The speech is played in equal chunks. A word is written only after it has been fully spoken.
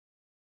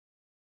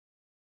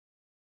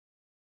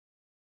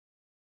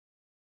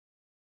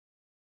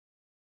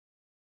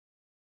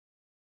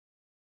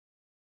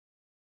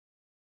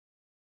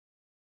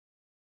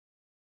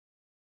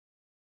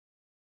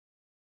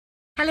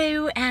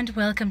Hello and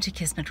welcome to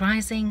Kismet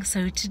Rising.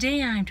 So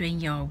today I'm doing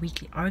your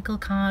weekly oracle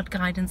card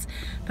guidance,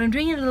 but I'm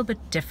doing it a little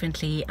bit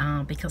differently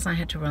because I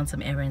had to run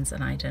some errands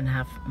and I didn't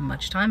have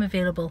much time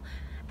available.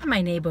 And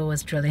my neighbor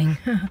was drilling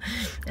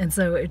and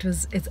so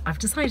I've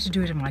decided to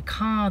do it in my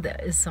car. There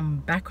is some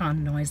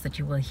background noise that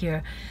you will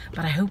hear,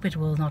 but I hope it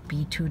will not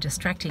be too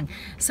distracting.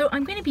 So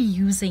I'm going to be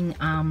using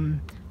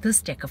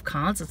this deck of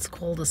cards. It's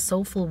called the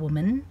Soulful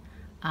Woman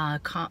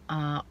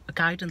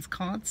guidance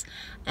cards,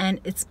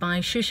 and it's by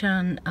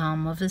Shalin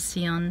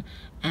Mavisian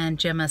and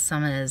Gemma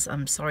Summers.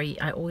 I'm sorry,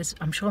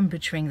 I'm sure I'm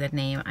butchering that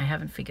name. I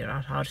haven't figured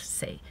out how to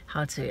say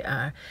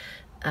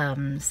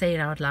it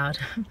out loud.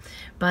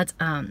 But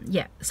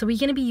yeah, so we're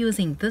going to be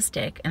using this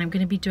deck, and I'm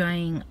going to be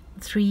doing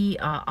three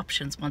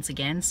options once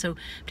again. So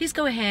please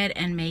go ahead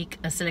and make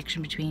a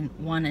selection between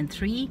 1 and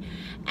 3,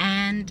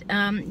 and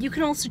you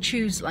can also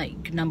choose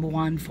like number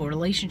 1 for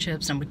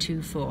relationships, number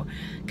 2 for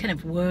kind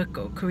of work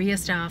or career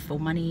stuff or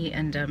money,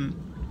 and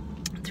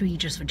 3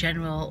 just for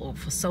general or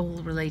for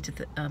soul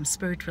related,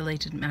 spirit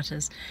related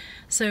matters.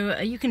 So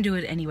you can do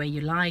it any way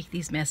you like.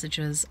 These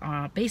messages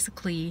are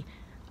basically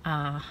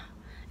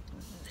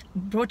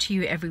brought to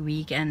you every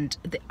week, and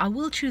I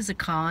will choose a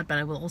card, but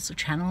I will also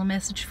channel a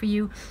message for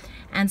you,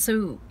 and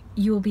so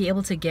you will be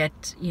able to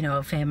get, you know,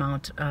 a fair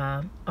amount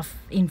of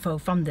info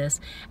from this.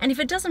 And if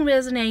it doesn't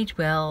resonate,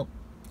 well,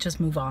 just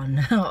move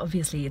on.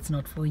 Obviously it's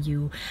not for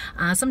you.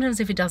 Sometimes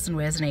if it doesn't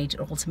resonate, it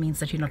also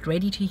means that you're not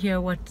ready to hear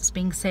what's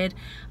being said,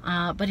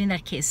 but in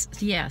that case,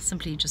 yeah,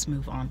 simply just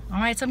move on. All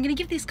right, so I'm going to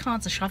give these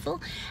cards a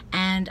shuffle,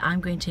 and I'm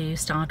going to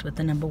start with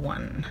the number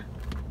 1.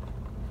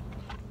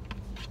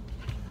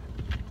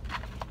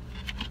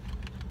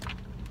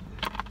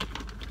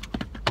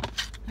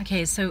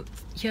 Okay, so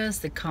here's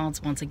the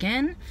cards once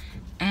again,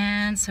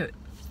 and so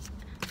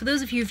for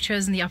those of you who've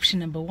chosen the option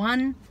number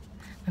 1,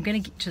 I'm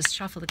going to just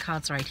shuffle the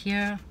cards right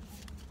here.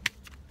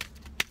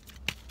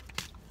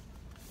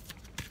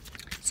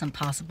 Some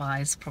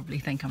passerbys probably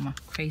think I'm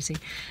crazy.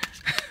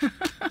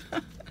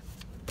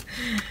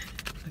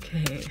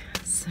 Okay,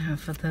 so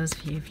for those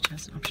of you who've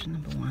chosen option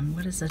number 1,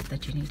 what is it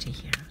that you need to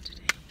hear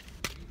today?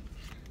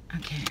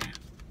 Okay,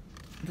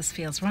 this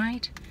feels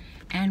right,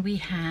 and we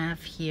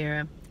have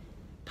here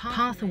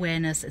path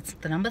awareness. It's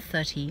the number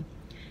 30.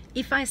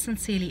 If I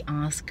sincerely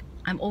ask,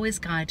 I'm always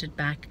guided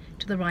back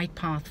to the right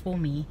path for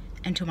me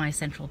and to my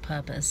central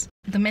purpose.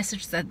 The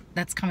message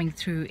that's coming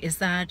through is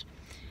that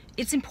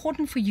it's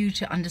important for you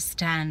to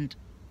understand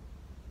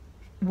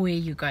where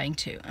you're going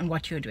to and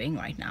what you're doing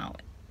right now,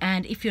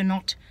 and if you're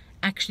not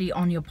actually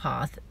on your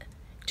path,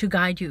 to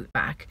guide you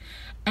back.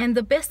 And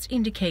the best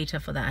indicator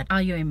for that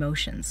are your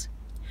emotions.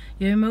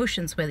 Your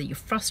emotions, whether you're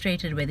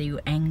frustrated, whether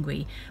you're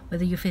angry,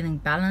 whether you're feeling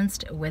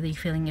balanced, or whether you're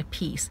feeling at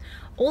peace.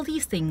 All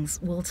these things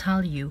will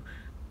tell you,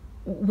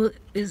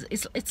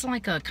 it's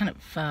like a kind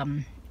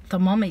of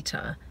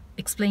thermometer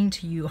explaining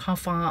to you how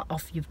far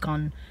off you've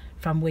gone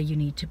from where you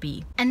need to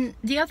be. And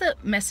the other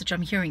message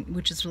I'm hearing,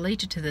 which is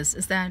related to this,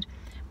 is that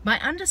by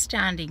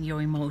understanding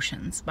your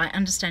emotions, by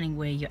understanding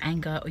where your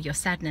anger or your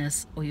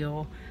sadness or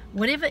your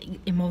whatever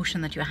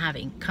emotion that you're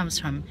having comes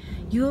from,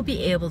 you will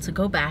be able to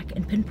go back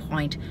and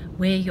pinpoint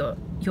where your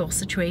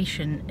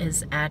situation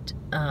is at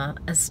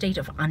a state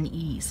of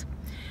unease.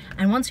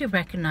 And once you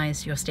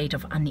recognize your state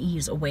of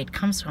unease or where it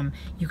comes from,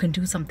 you can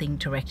do something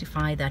to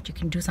rectify that, you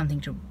can do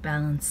something to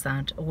balance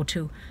that, or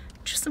to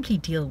just simply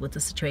deal with the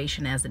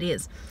situation as it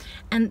is.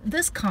 And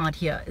this card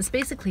here is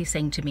basically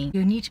saying to me,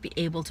 you need to be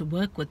able to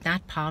work with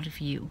that part of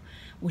you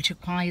which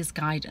requires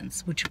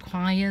guidance, which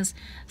requires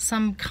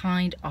some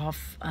kind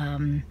of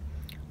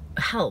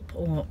help,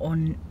 or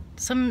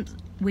some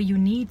where you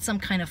need some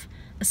kind of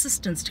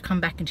assistance to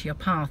come back into your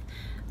path,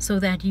 so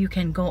that you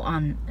can go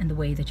on in the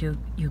way that you're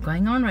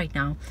going on right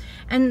now.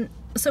 And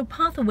so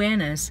path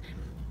awareness,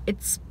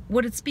 it's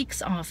what it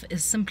speaks of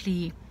is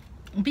simply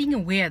being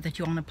aware that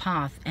you're on a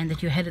path and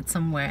that you're headed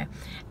somewhere,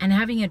 and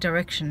having a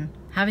direction,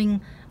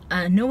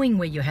 knowing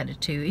where you're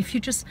headed to. If you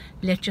just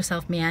let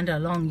yourself meander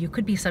along, you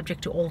could be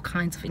subject to all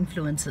kinds of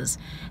influences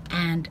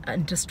and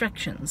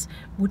distractions,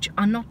 which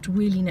are not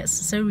really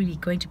necessarily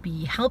going to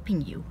be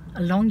helping you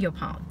along your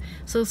path.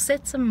 So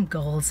set some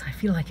goals. I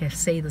feel like I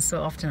say this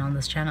so often on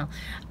this channel.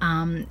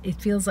 It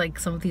feels like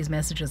some of these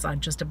messages are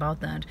just about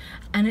that,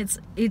 and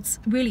it's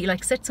really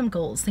like, set some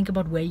goals, think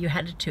about where you're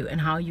headed to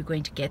and how you're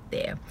going to get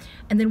there,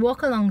 and then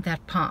walk along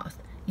that path.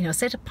 You know,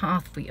 set a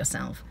path for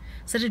yourself,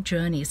 set a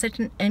journey, set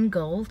an end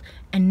goal,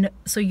 and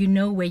so you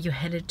know where you're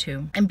headed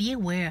to. And be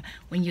aware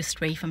when you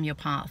stray from your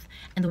path.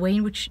 And the way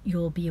in which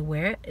you'll be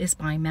aware is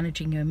by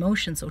managing your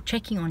emotions, or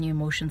checking on your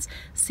emotions,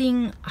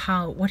 seeing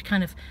what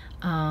kind of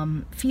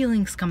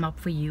feelings come up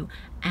for you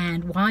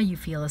and why you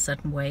feel a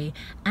certain way.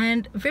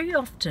 And very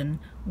often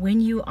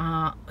when you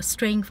are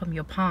straying from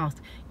your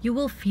path, you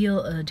will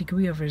feel a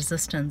degree of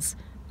resistance.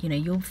 You know,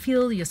 you'll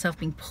feel yourself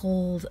being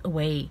pulled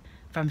away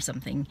from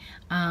something.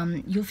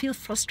 You'll feel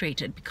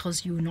frustrated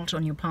because you're not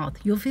on your path.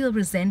 You'll feel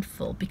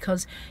resentful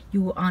because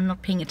you are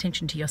not paying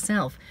attention to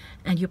yourself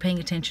and you're paying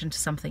attention to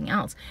something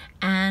else.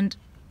 And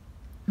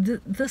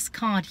this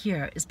card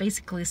here is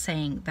basically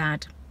saying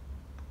that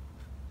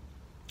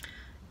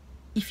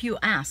if you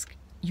ask,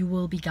 you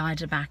will be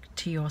guided back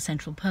to your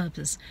central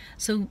purpose.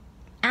 So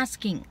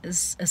asking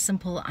is as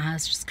simple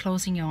as just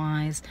closing your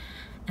eyes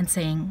and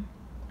saying,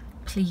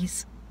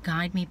 please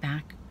guide me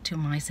back to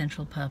my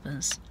central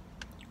purpose.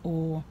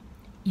 Or,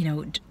 you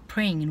know,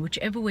 praying in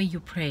whichever way you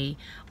pray.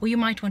 Or you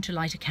might want to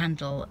light a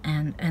candle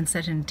and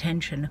set an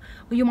intention.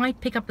 Or you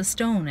might pick up a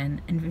stone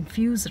and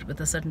infuse it with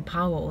a certain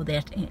power or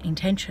that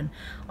intention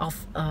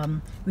of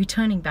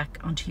returning back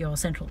onto your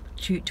central,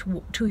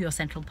 to your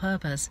central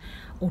purpose,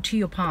 or to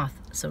your path.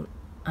 So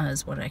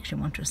is what I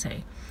actually want to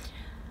say.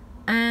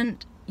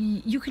 And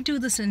you can do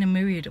this in a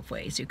myriad of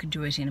ways. You could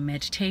do it in a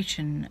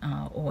meditation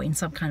or in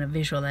some kind of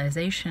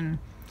visualization.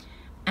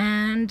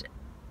 And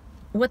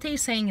what they're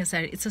saying is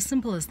that it's as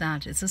simple as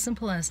that. It's as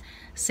simple as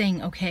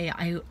saying, okay,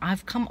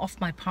 I've come off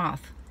my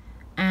path,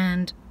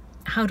 and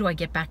how do I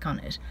get back on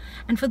it?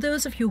 And for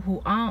those of you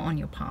who are on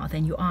your path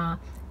and you are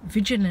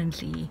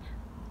vigilantly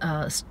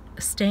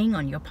staying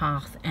on your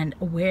path and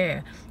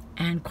aware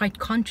and quite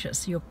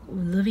conscious, you're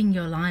living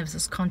your lives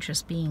as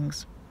conscious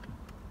beings.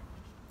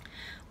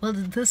 Well,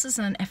 this is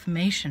an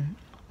affirmation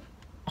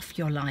of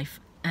your life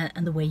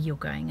and the way you're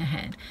going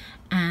ahead.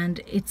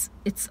 And it's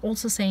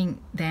also saying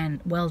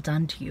then, well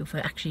done to you for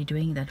actually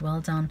doing that.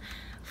 Well done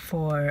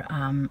for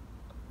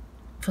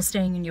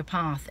staying in your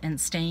path and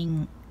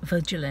staying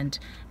vigilant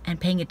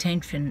and paying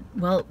attention.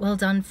 Well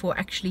done for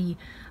actually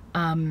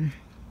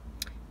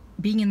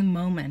being in the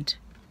moment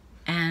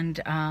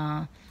and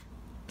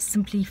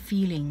simply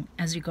feeling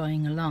as you're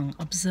going along,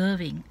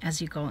 observing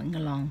as you're going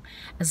along,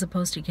 as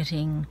opposed to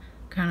getting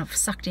kind of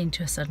sucked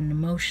into a certain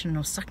emotion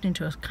or sucked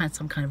into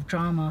some kind of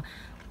drama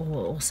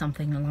or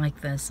something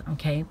like this.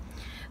 Okay,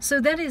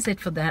 so that is it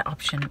for that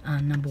option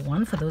number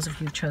one, for those of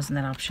you who've chosen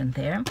that option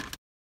there.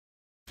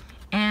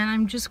 And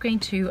I'm just going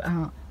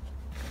to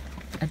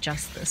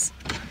adjust this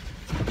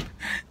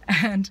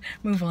and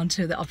move on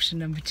to the option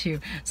number two.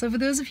 So for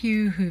those of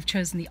you who've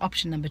chosen the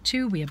option number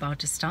two, we're about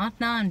to start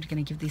now. I'm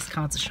going to give these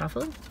cards a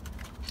shuffle.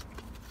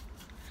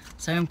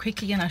 So I'm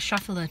quickly going to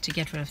shuffle it to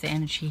get rid of the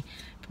energy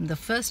from the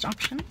first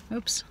option.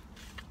 Oops,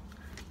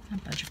 a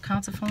bunch of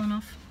cards have fallen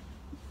off.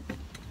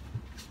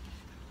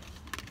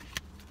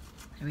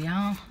 There we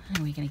are, and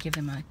we're going to give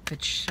them a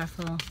good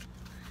shuffle.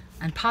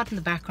 And pardon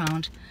the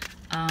background.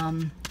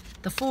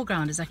 The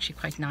foreground is actually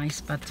quite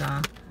nice, but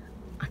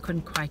I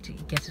couldn't quite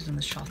get it in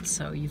the shot,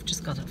 so you've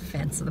just got a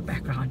fence of the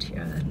background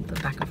here in the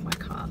back of my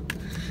car.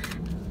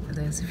 For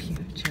those of you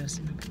who chose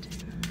number two.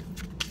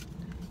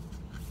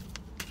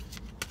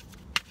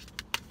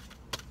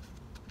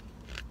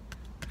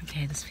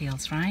 Okay, this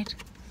feels right.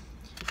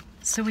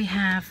 So we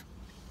have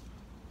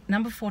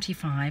number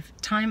 45,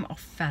 time of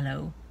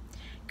fallow.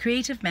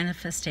 Creative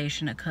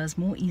manifestation occurs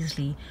more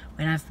easily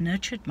when I've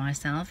nurtured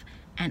myself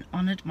and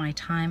honored my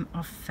time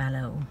of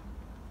fallow.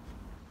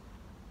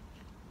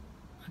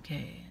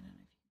 Okay.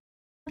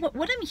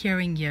 What I'm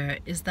hearing here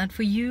is that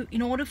for you,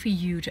 in order for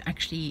you to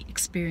actually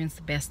experience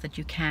the best that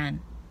you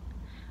can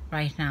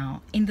right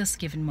now in this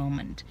given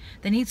moment,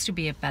 there needs to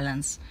be a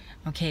balance.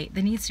 Okay,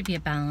 there needs to be a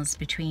balance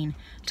between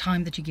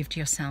time that you give to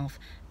yourself,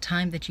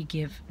 time that you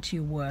give to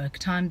your work,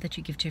 time that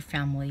you give to your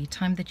family,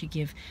 time that you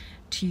give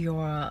to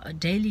your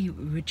daily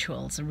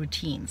rituals and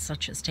routines,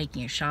 such as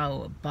taking a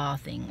shower,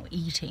 bathing,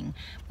 eating,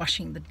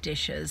 washing the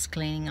dishes,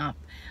 cleaning up,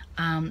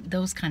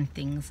 those kind of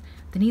things.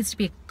 There needs to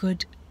be a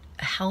good,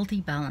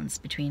 healthy balance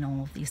between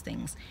all of these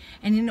things.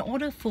 And in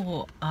order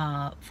for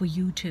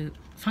you to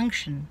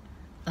function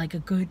like a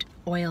good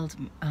oiled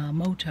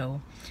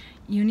motor,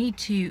 you need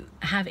to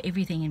have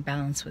everything in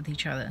balance with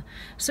each other.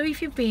 So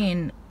if you've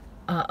been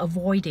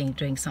avoiding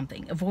doing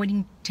something,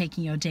 avoiding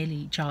taking your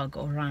daily jog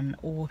or run,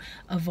 or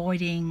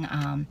avoiding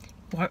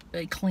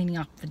cleaning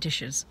up the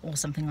dishes or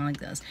something like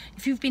this,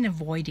 if you've been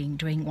avoiding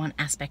doing one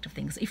aspect of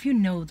things, if you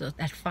know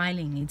that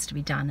filing needs to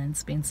be done and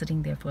it's been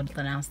sitting there for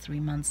the last 3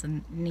 months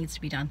and needs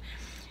to be done,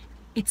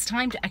 it's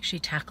time to actually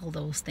tackle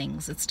those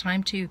things. It's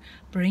time to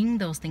bring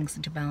those things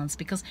into balance,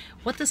 because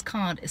what this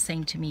card is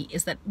saying to me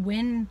is that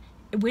when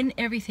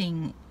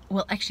everything,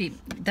 well, actually,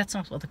 that's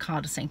not what the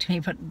card is saying to me,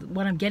 but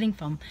what I'm getting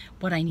from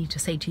what I need to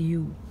say to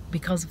you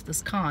because of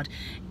this card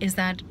is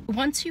that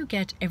once you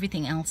get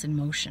everything else in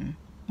motion,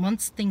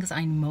 once things are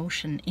in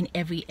motion in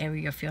every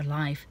area of your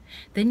life,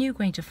 then you're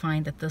going to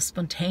find that the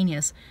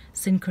spontaneous,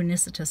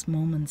 synchronicitous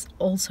moments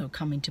also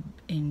come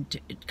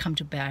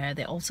to bear.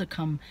 They also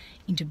come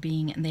into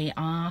being, and they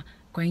are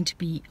going to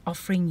be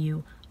offering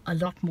you a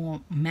lot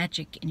more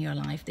magic in your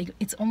life.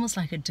 It's almost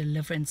like a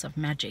deliverance of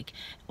magic.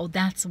 Or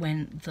that's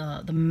when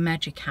the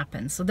magic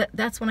happens. So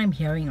that's what I'm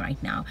hearing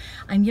right now.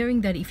 I'm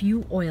hearing that if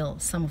you oil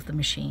some of the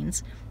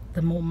machines,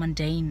 the more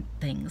mundane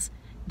things,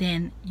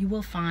 then you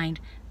will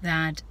find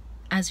that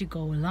as you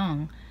go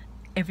along,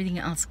 everything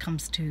else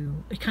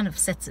it kind of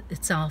sets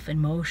itself in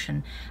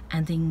motion,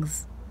 and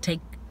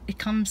it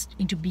comes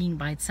into being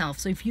by itself.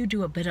 So if you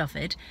do a bit of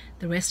it,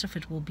 the rest of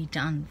it will be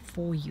done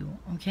for you.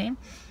 Okay,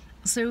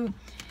 so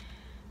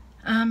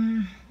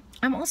I'm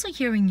also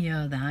hearing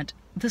here that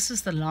this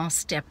is the last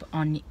step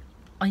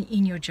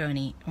in your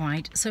journey,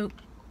 right? So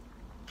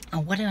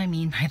And what do I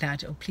mean by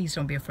that? Oh, please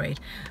don't be afraid.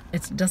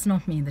 It does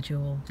not mean that you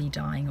will be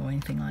dying or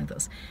anything like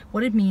this.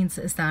 What it means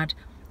is that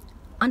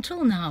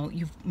until now,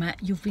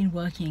 you've been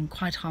working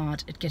quite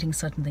hard at getting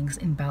certain things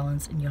in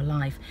balance in your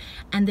life,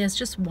 and there's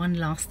just one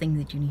last thing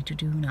that you need to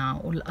do now,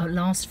 or a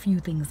last few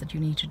things that you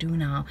need to do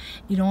now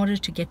in order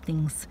to get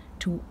things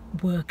to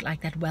work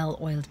like that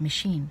well-oiled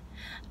machine.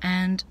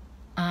 And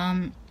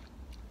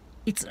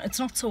it's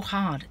not so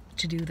hard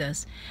to do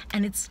this,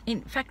 and it's,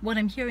 in fact, what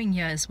I'm hearing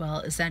here as well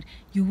is that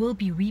you will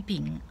be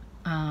reaping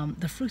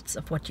the fruits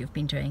of what you've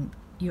been doing,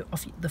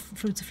 the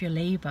fruits of your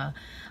labor,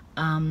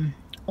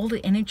 all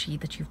the energy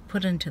that you've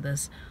put into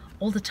this,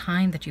 all the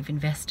time that you've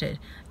invested.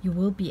 You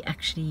will be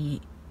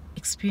actually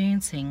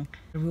experiencing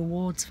the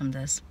rewards from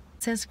this.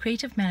 It says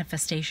creative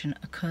manifestation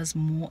occurs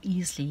more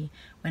easily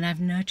when I've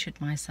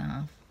nurtured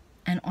myself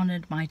and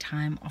honored my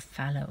time of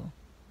fallow.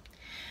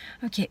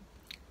 Okay,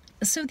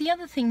 so the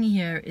other thing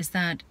here is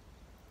that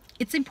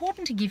it's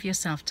important to give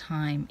yourself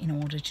time in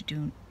order to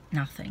do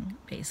nothing,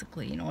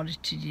 basically, in order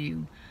to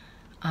do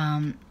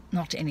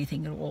not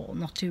anything at all,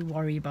 not to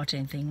worry about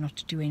anything, not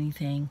to do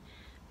anything,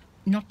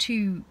 not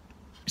to,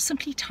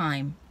 simply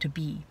time to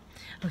be.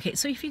 Okay,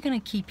 so if you're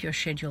going to keep your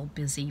schedule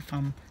busy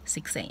from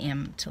 6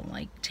 a.m. till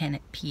like 10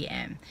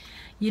 p.m.,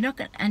 you're not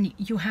going to, and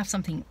you have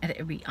something at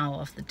every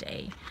hour of the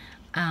day,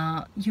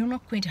 you're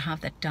not going to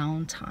have that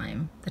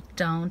downtime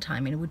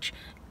in which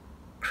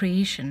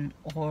creation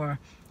or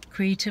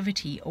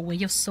creativity, or where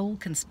your soul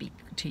can speak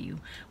to you,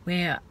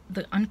 where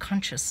the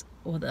unconscious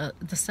or the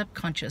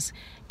subconscious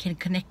can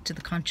connect to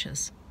the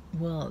conscious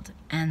world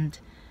and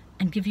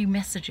give you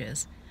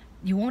messages.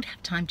 You won't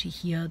have time to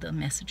hear the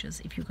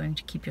messages if you're going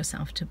to keep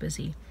yourself too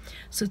busy.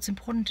 So it's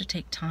important to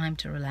take time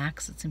to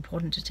relax. It's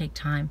important to take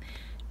time,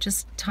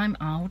 just time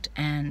out,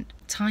 and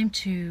time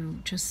to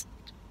just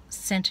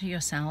center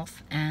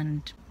yourself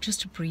and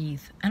just to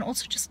breathe, and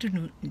also just to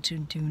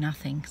do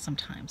nothing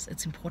sometimes.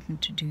 It's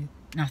important to do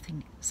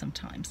nothing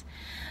sometimes.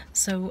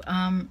 So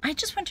I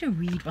just want to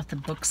read what the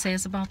book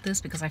says about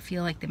this, because I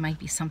feel like there might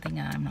be something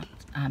that I'm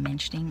not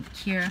mentioning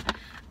here.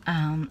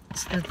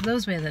 So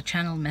those were the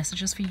channel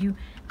messages for you,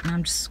 and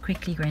I'm just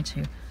quickly going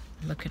to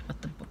look at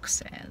what the book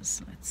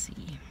says. Let's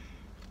see.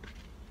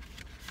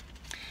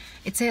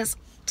 It says,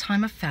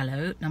 time of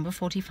fallow, number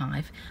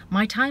 45.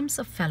 My times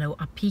of fallow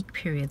are peak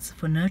periods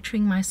for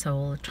nurturing my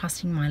soul,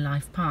 trusting my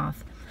life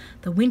path.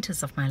 The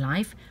winters of my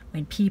life,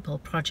 when people,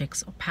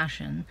 projects, or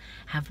passion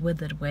have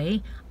withered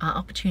away, are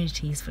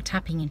opportunities for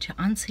tapping into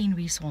unseen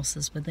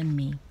resources within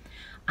me.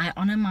 I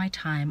honor my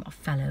time of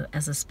fallow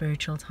as a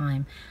spiritual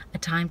time, a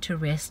time to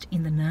rest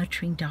in the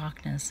nurturing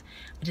darkness.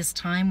 It is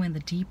time when the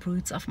deep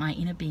roots of my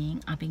inner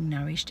being are being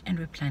nourished and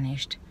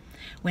replenished.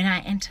 When I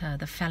enter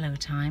the fallow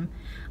time,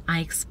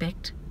 I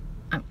accept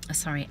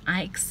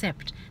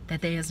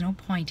that there is no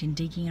point in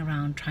digging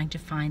around trying to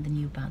find the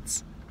new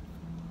buds.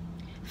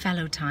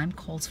 Fallow time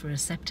calls for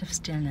receptive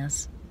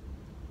stillness.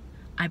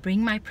 I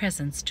bring my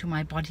presence to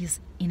my body's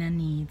inner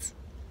needs.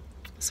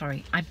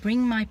 I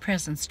bring my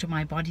presence to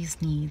my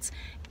body's needs,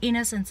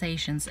 inner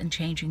sensations, and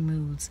changing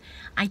moods.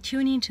 I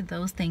tune into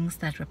those things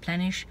that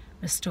replenish,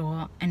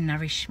 restore, and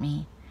nourish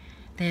me.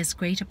 There's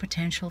greater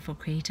potential for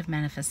creative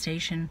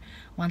manifestation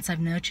once I've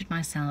nurtured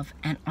myself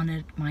and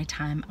honored my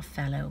time of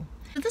fallow.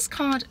 So this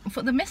card,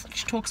 for the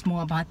message, talks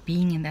more about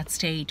being in that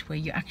state where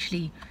you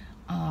actually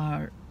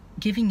are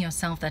giving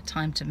yourself that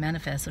time to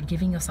manifest, or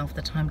giving yourself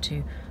the time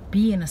to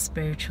be in a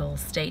spiritual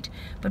state.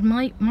 But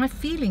my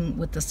feeling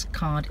with this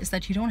card is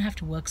that you don't have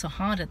to work so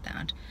hard at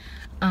that.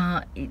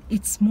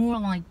 It's more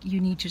like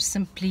you need to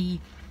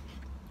simply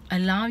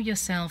allow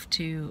yourself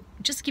to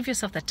just give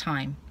yourself that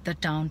time, that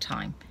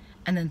downtime,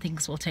 and then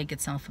things will take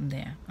itself from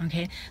there.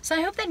 Okay, so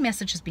I hope that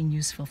message has been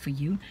useful for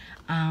you,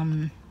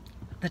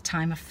 the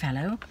time of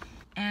fallow.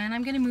 And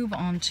I'm going to move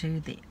on to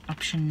the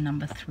option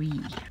number 3.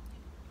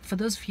 For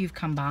those of you who've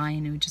come by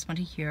and who just want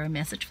to hear a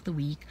message for the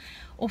week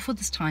or for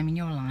this time in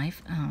your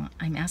life,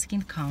 I'm asking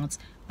the cards,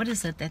 what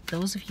is it that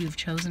those of you who've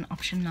chosen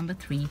option number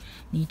 3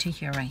 need to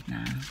hear right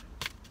now?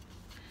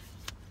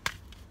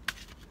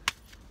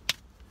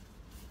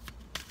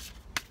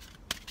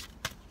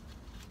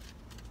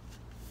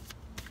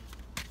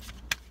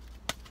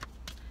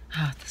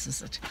 This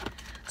is it.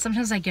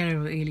 Sometimes I get a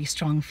really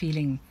strong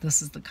feeling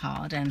this is the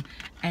card, and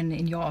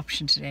in your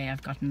option today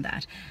I've gotten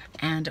that.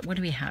 And what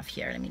do we have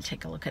here? Let me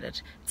take a look at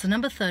it. It's a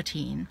number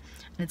 13,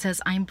 and it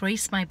says, I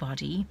embrace my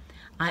body.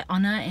 I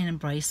honor and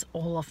embrace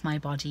all of my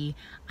body.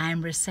 I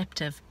am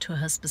receptive to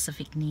her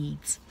specific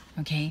needs.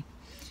 Okay,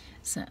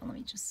 so let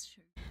me just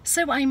show you.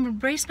 So I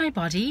embrace my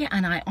body,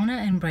 and I honor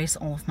and embrace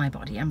all of my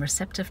body. I'm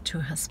receptive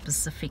to her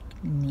specific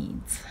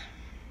needs.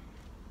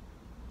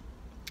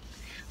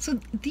 So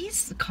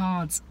these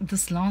cards,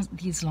 these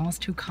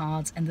last two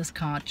cards and this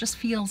card just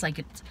feels like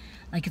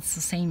it's the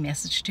same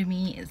message to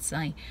me. It's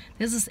like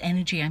there's this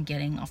energy I'm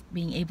getting of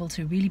being able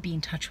to really be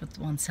in touch with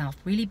oneself,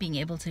 really being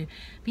able to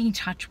be in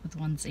touch with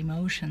one's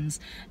emotions,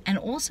 and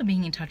also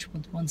being in touch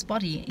with one's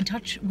body, in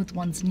touch with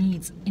one's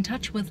needs, in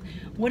touch with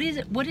what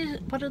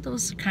are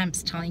those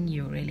cramps telling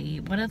you really?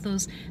 What are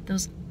those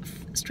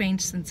strange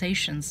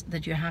sensations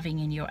that you're having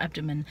in your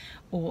abdomen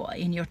or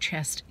in your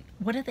chest?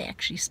 What are they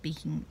actually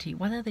speaking to you?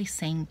 What are they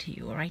saying to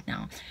you right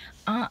now?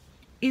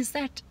 Is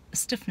that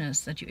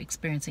stiffness that you're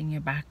experiencing in your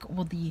back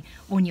or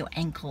in your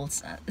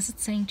ankles, is it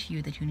saying to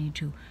you that you need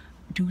to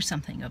do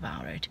something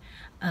about it?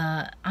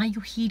 Are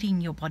you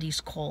heeding your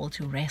body's call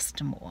to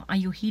rest more? Are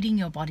you heeding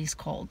your body's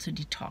call to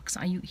detox?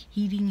 Are you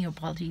heeding your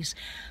body's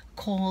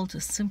call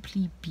to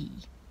simply be,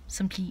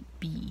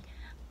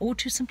 or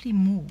to simply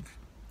move?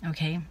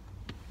 Okay.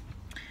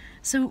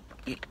 So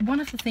one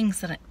of the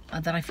things that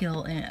I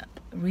feel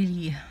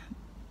really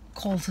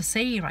called to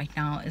say right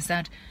now is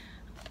that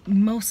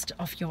most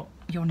of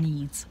your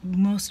needs,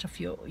 most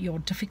of your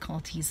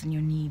difficulties and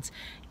your needs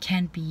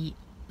can be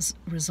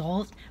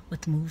resolved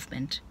with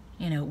movement.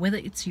 You know, whether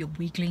it's you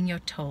wiggling your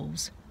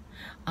toes,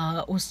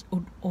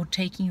 or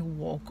taking a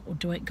walk, or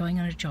going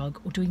on a jog,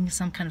 or doing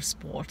some kind of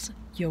sports,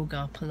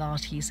 yoga,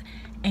 Pilates,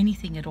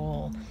 anything at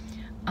all.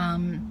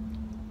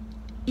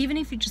 Even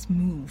if you just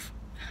move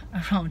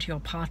around your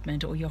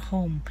apartment or your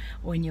home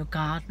or in your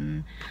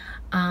garden,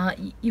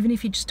 even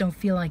if you just don't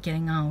feel like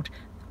getting out,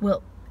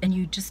 well, and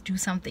you just do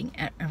something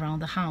around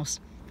the house,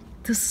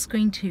 this is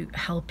going to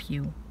help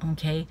you.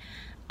 Okay.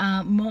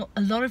 A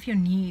lot of your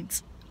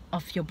needs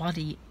of your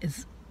body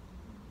is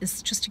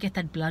just to get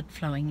that blood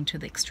flowing into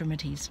the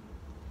extremities,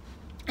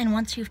 and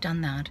once you've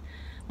done that,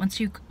 once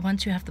you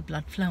have the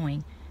blood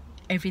flowing,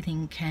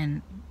 everything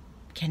can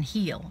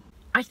heal.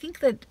 I think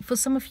that for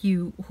some of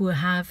you who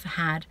have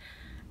had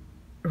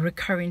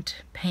recurrent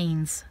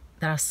pains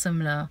that are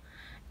similar,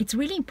 it's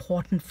really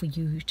important for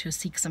you to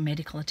seek some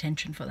medical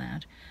attention for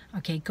that.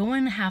 Okay, go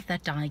and have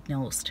that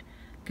diagnosed.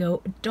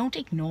 Don't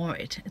ignore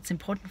it. It's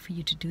important for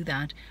you to do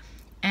that.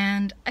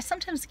 And I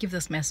sometimes give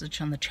this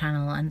message on the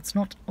channel, and it's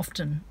not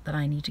often that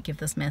I need to give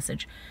this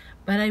message,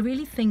 but I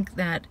really think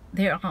that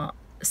there are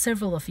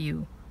several of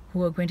you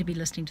who are going to be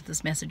listening to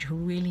this message who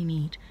really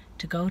need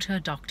to go to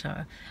a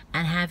doctor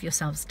and have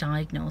yourselves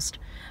diagnosed,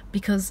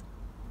 because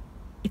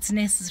it's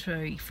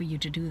necessary for you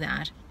to do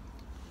that.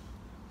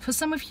 For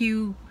some of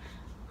you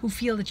who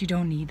feel that you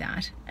don't need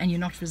that and you're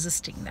not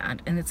resisting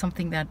that, and it's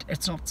something that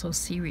it's not so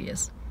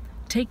serious,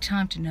 take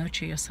time to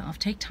nurture yourself.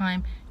 Take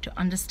time to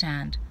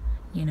understand,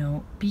 you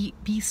know, be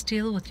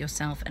still with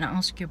yourself and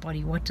ask your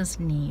body, what does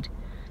it need?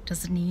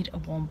 Does it need a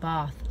warm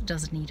bath?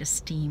 Does it need a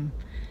steam?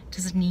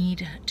 Does it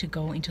need to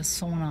go into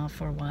sauna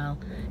for a while?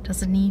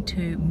 Does it need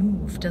to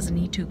move? Does it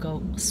need to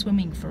go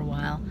swimming for a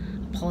while?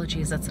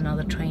 Apologies, that's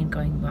another train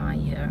going by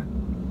here.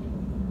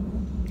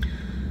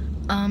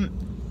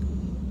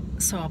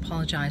 So I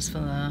apologize for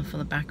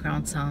the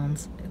background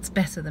sounds. It's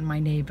better than my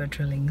neighbor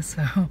drilling,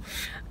 so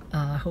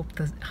hope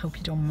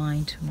you don't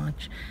mind too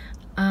much.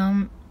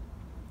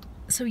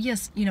 So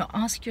yes, you know,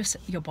 ask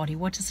your body,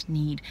 what does it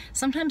need?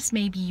 Sometimes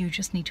maybe you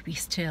just need to be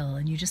still,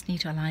 and you just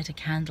need to light a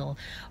candle,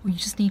 or you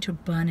just need to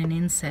burn an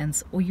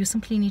incense, or you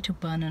simply need to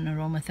burn an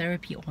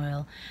aromatherapy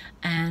oil,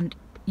 and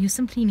you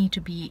simply need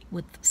to be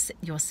with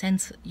your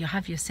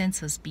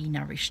senses be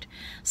nourished.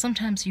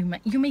 Sometimes you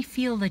may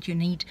feel that you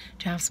need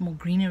to have some more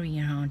greenery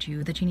around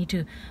you, that you need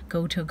to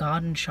go to a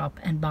garden shop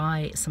and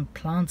buy some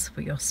plants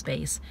for your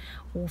space,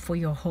 or for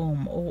your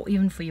home, or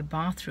even for your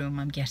bathroom,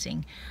 I'm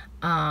getting.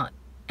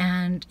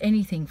 And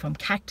anything from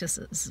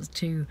cactuses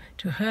to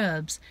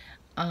herbs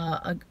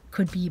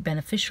could be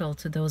beneficial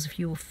to those of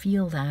you who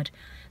feel that.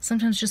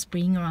 Sometimes just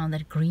being around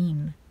that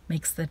green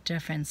makes the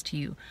difference to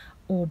you,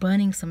 or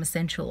burning some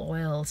essential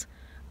oils,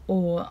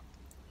 or,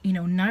 you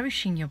know,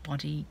 nourishing your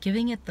body,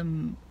 giving it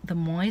the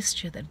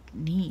moisture that it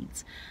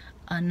needs,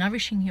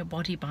 nourishing your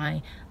body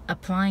by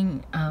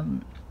applying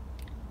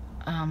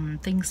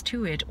things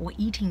to it, or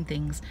eating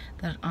things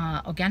that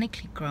are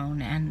organically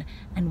grown and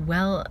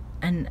well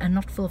and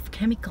not full of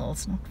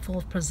chemicals, not full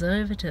of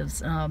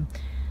preservatives,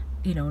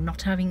 you know,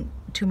 not having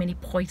too many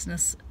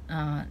poisonous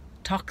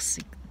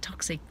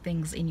toxic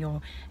things in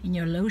your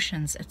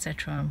lotions,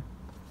 etc.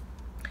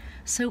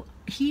 So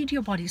heed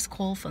your body's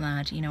call for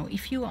that. You know,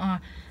 if you are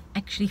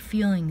actually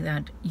feeling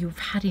that you've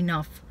had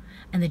enough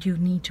and that you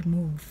need to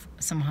move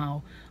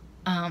somehow,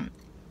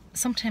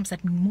 sometimes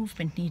that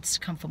movement needs to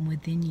come from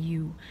within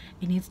you.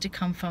 It needs to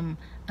come from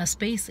a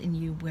space in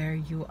you where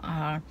you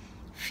are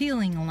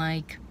feeling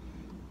like,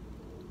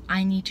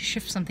 I need to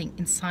shift something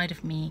inside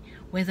of me,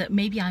 whether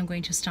maybe I'm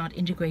going to start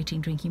integrating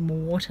drinking more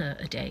water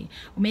a day,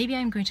 or maybe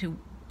I'm going to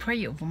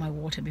pray over my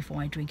water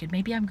before I drink it.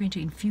 Maybe I'm going to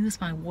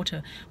infuse my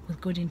water with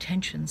good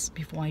intentions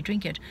before I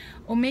drink it.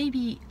 Or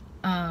maybe,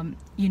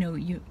 you know,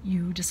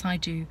 you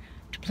decide to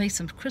place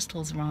some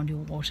crystals around your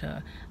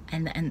water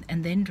and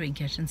then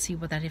drink it and see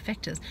what that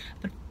effect is.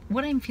 But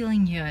what I'm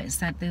feeling here is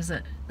that there's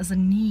a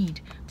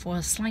need for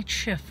a slight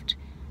shift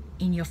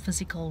in your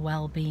physical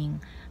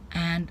well-being.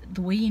 And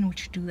the way in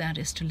which you do that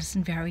is to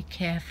listen very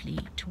carefully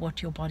to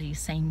what your body is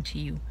saying to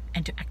you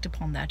and to act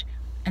upon that.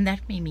 And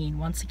that may mean,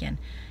 once again,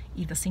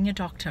 either seeing a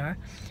doctor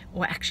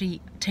or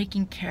actually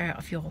taking care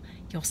of your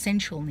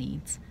sensual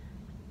needs.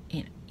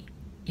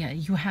 Yeah,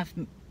 you have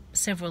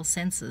several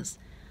senses.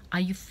 Are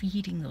you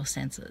feeding those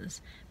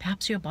senses?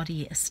 Perhaps your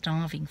body is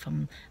starving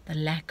from the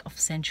lack of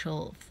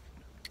sensual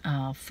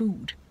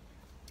food,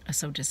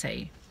 so to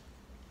say.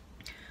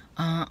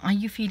 Are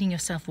you feeding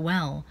yourself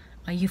well?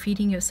 Are you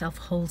feeding yourself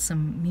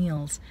wholesome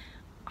meals?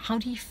 How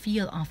do you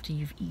feel after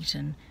you've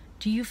eaten?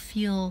 Do you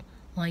feel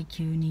like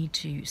you need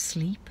to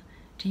sleep?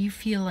 Do you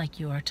feel like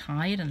you are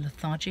tired and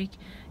lethargic?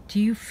 Do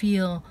you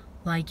feel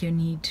like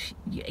you're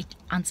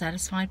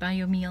unsatisfied by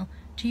your meal?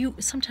 Do you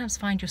sometimes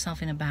find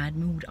yourself in a bad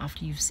mood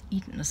after you've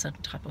eaten a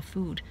certain type of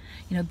food?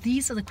 You know,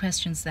 these are the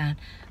questions that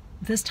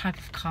this type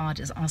of card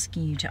is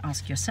asking you to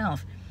ask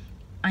yourself.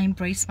 I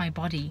embrace my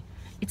body.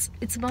 It's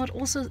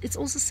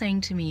also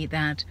saying to me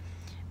that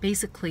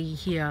basically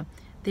here,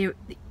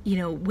 you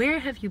know, where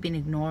have you been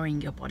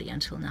ignoring your body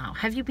until now?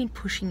 Have you been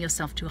pushing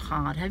yourself too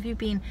hard? Have you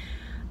been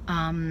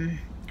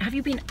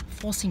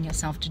forcing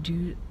yourself to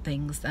do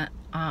things that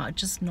are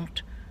just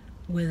not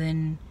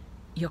within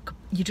you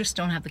just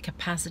don't have the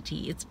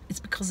capacity? It's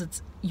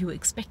because you were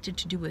expected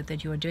to do it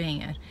that you are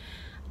doing it.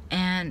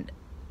 And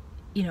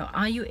you know,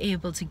 are you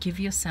able to give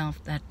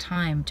yourself that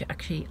time to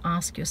actually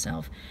ask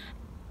yourself,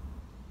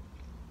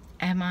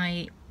 am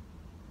I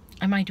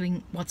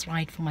doing what's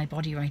right for my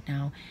body right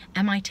now?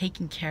 Am I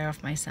taking care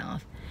of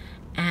myself?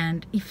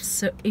 And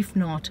if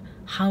not,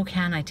 how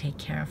can I take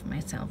care of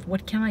myself?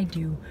 What can I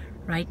do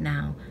right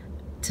now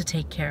to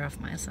take care of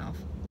myself?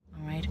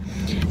 All right.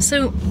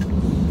 So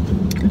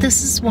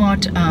this is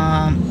what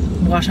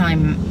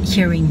I'm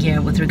hearing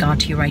here with regard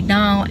to you right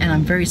now, and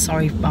I'm very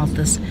sorry about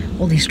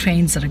all these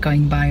trains that are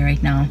going by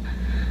right now.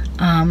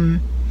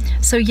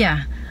 So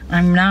yeah,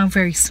 I'm now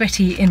very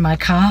sweaty in my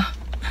car.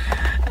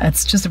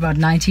 It's just about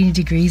 19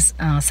 degrees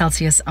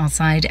Celsius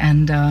outside,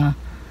 and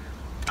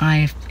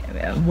I've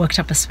worked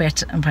up a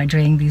sweat by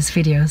doing these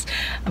videos,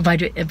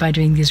 by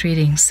doing these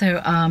readings.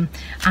 So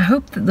I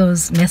hope that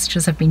those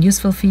messages have been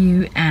useful for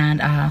you,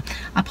 and I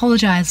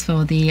apologize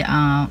for the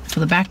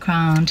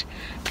background,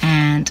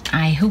 and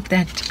I hope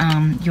that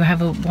you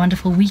have a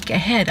wonderful week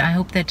ahead. I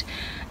hope that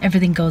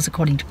everything goes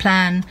according to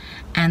plan,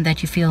 and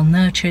that you feel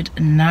nurtured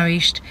and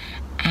nourished,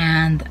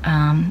 and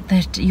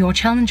that your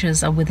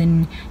challenges are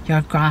within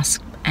your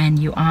grasp, and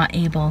you are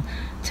able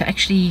to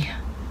actually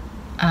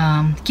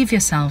give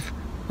yourself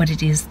what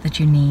it is that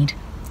you need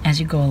as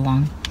you go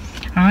along.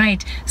 All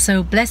right,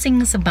 so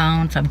blessings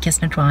abound from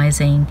Kismet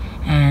Rising,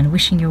 and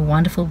wishing you a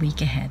wonderful week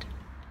ahead.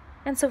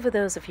 And so for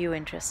those of you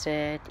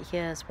interested,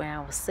 here's where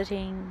I was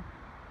sitting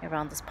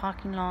around this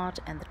parking lot,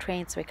 and the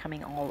trains were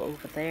coming all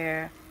over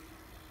there.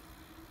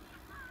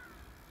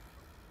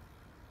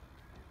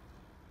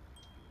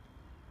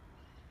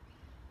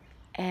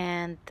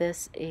 And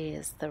this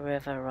is the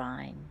River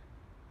Rhine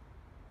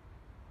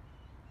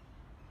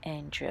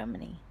in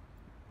Germany.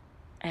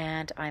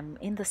 And I'm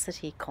in the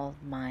city called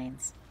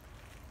Mainz,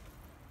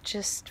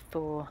 just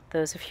for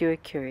those of you who are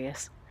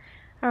curious.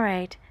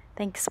 Alright,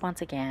 thanks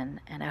once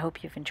again, and I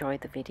hope you've enjoyed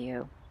the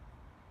video.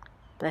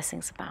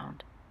 Blessings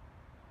abound.